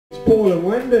It's Paul and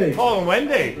Wendy. Paul and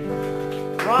Wendy.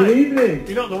 Right. Good evening.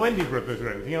 You're not the Wendy brothers or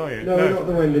anything, are you? No, we're not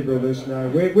the Wendy brothers, no.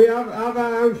 We have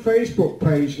our own Facebook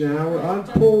page now. I'm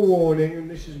Paul Warning and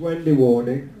this is Wendy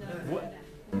Warning. What?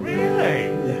 Really?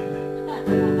 Yeah.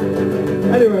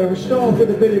 Anyway, we'll start off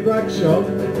with a Billy Bragg song.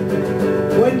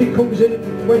 Wendy comes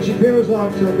in when she feels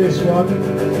like it on this one.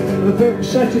 And I think we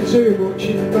set it too much,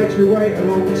 it makes me wait a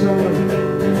long time.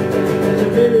 So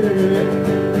give it a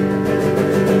minute.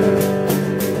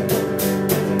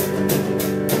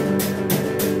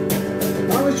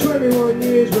 I was 21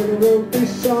 years when I wrote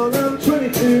this song. I'm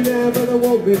 22 now, but I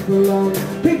won't be for long.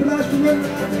 People ask me whether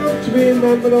I wrote to be a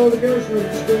man, but all the girls from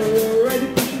the school are already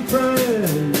pushing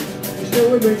friends. You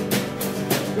still with me?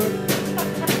 Good.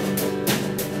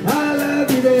 I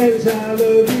love you then, I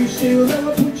love you still.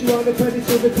 They'll put you on the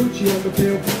pedestal, they put you on the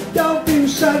pill. Don't feel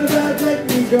sad about letting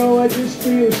me go, I just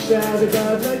feel sad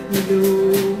about letting you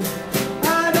know.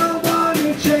 I don't want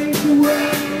to change the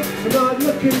world, I'm not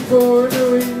looking for a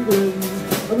New England,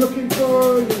 I'm looking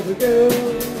for another girl.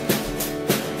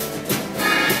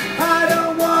 I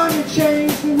don't want to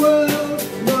change the world,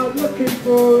 I'm not looking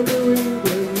for New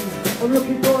England, I'm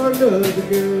looking for another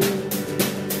girl.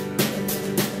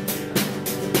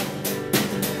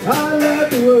 I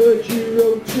love the words you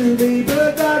wrote to me,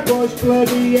 but that was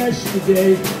bloody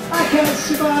yesterday. I can't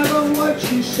survive on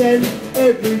what you send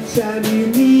every time you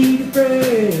need a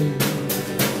friend.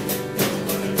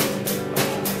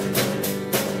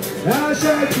 I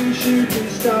saw two shooting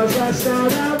stars last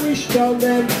night, I wished on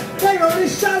them. They got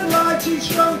this satellite,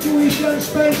 it's wrong to wish on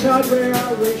space hardware.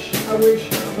 I wish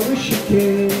you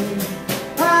can.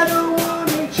 I don't want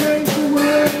to change the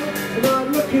world, I'm not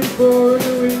looking for a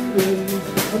New England,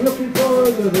 I'm looking for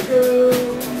another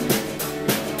girl.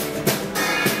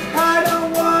 I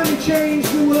don't want to change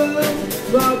the world,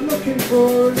 I'm not looking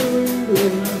for a New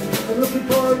England, I'm looking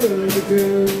for another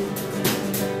girl.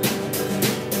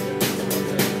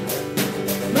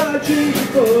 My dreams are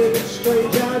full of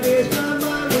strange ideas, my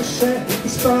mind was set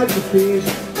despite the fears.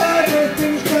 Other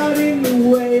things got in the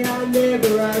way, I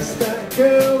never asked that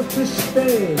girl to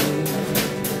stay.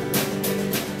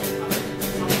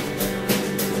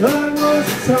 I was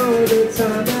tired of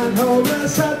time at home, I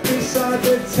sat beside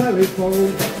the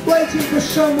telephone, waiting for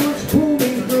someone to pull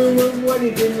me through, and when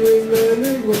it didn't ring, then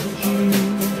it wasn't you.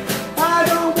 I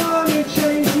don't want to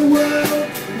change the world,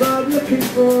 I'm not looking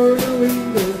for a New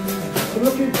England, I'm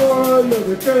looking for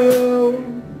another girl.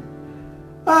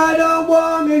 I don't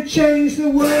want to change the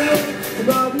world, I'm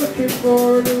not looking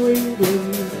for a New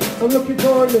England, I'm looking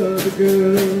for another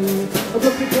girl. I'm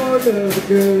looking for another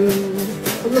girl,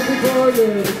 I'm looking for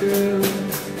another girl,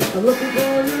 I'm looking for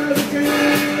another girl.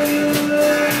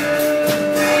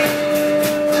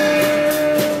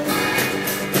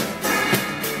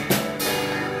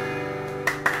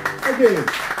 Okay.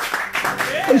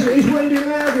 Is Wendy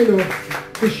loud enough?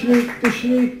 Does she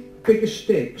need bigger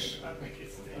sticks?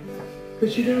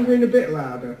 Could she do it a bit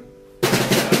louder?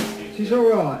 She's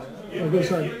alright. You're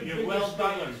well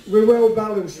balanced. We're well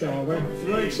balanced, are we?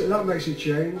 That makes a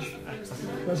change.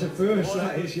 That's a first,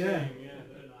 that is, yeah.